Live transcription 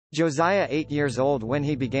Josiah 8 years old when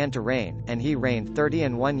he began to reign, and he reigned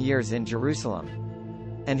 31 years in Jerusalem.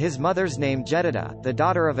 And his mother's name Jedidah, the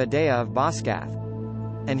daughter of Adaiah of Boscath.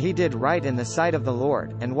 And he did right in the sight of the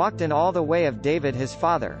Lord, and walked in all the way of David his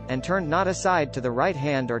father, and turned not aside to the right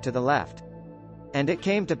hand or to the left. And it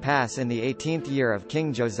came to pass in the 18th year of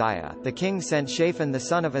King Josiah, the king sent Shaphan the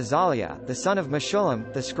son of Azaliah, the son of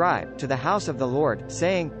Meshullam, the scribe, to the house of the Lord,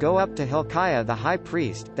 saying, Go up to Hilkiah the high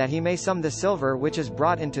priest, that he may sum the silver which is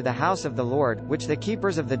brought into the house of the Lord, which the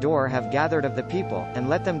keepers of the door have gathered of the people, and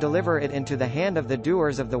let them deliver it into the hand of the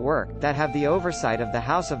doers of the work, that have the oversight of the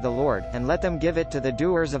house of the Lord, and let them give it to the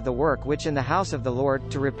doers of the work which in the house of the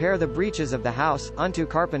Lord, to repair the breaches of the house, unto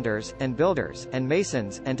carpenters, and builders, and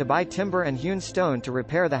masons, and to buy timber and hewn stone to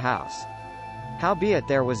repair the house. Howbeit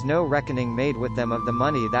there was no reckoning made with them of the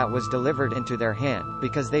money that was delivered into their hand,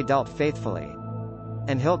 because they dealt faithfully.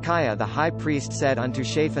 And Hilkiah the high priest said unto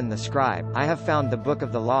Shaphan the scribe, I have found the book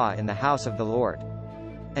of the law in the house of the Lord.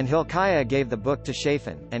 And Hilkiah gave the book to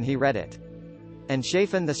Shaphan, and he read it. And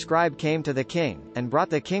Shaphan the scribe came to the king, and brought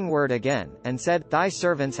the king word again, and said, Thy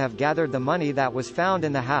servants have gathered the money that was found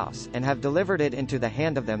in the house, and have delivered it into the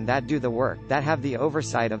hand of them that do the work, that have the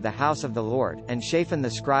oversight of the house of the Lord. And Shaphan the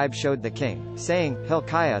scribe showed the king, saying,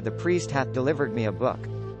 Hilkiah the priest hath delivered me a book.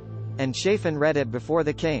 And Shaphan read it before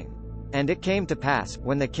the king. And it came to pass,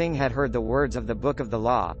 when the king had heard the words of the book of the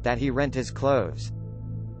law, that he rent his clothes.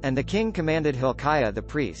 And the king commanded Hilkiah the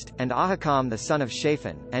priest, and Ahikam the son of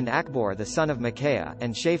Shaphan, and Achbor the son of Michaiah,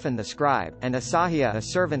 and Shaphan the scribe, and Asahiah a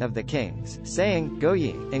servant of the king's, saying, Go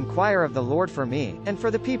ye, inquire of the Lord for me, and for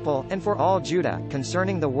the people, and for all Judah,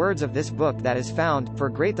 concerning the words of this book that is found, for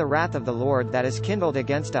great the wrath of the Lord that is kindled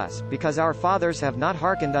against us, because our fathers have not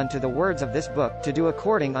hearkened unto the words of this book, to do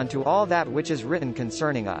according unto all that which is written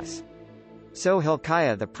concerning us. So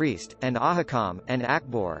Hilkiah the priest, and Ahikam, and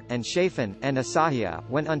Achbor, and Shaphan, and Asahiah,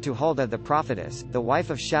 went unto Huldah the prophetess, the wife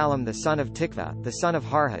of Shallum the son of Tikvah, the son of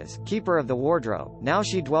Harhas, keeper of the wardrobe. Now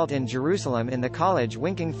she dwelt in Jerusalem in the college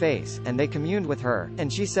winking face, and they communed with her,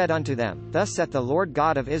 and she said unto them, Thus saith the Lord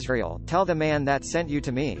God of Israel, Tell the man that sent you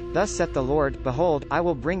to me, Thus saith the Lord, Behold, I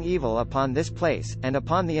will bring evil upon this place, and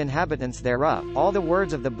upon the inhabitants thereof, all the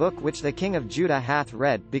words of the book which the king of Judah hath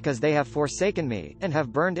read, because they have forsaken me, and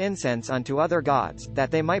have burned incense unto other gods, that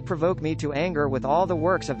they might provoke me to anger with all the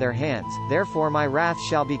works of their hands. Therefore my wrath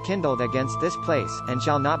shall be kindled against this place, and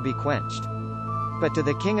shall not be quenched. But to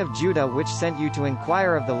the king of Judah which sent you to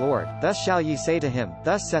inquire of the Lord, thus shall ye say to him,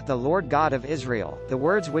 Thus saith the Lord God of Israel, the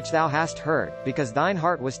words which thou hast heard, because thine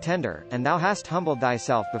heart was tender, and thou hast humbled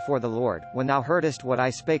thyself before the Lord, when thou heardest what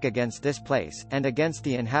I spake against this place, and against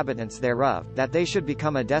the inhabitants thereof, that they should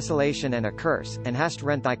become a desolation and a curse, and hast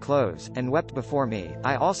rent thy clothes, and wept before me,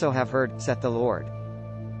 I also have heard, saith the Lord.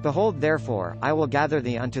 Behold therefore, I will gather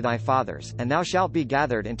thee unto thy fathers, and thou shalt be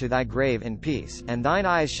gathered into thy grave in peace, and thine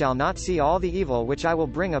eyes shall not see all the evil which I will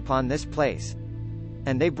bring upon this place.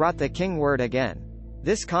 And they brought the king word again.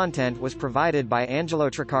 This content was provided by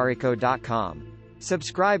angelotricarico.com.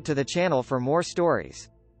 Subscribe to the channel for more stories.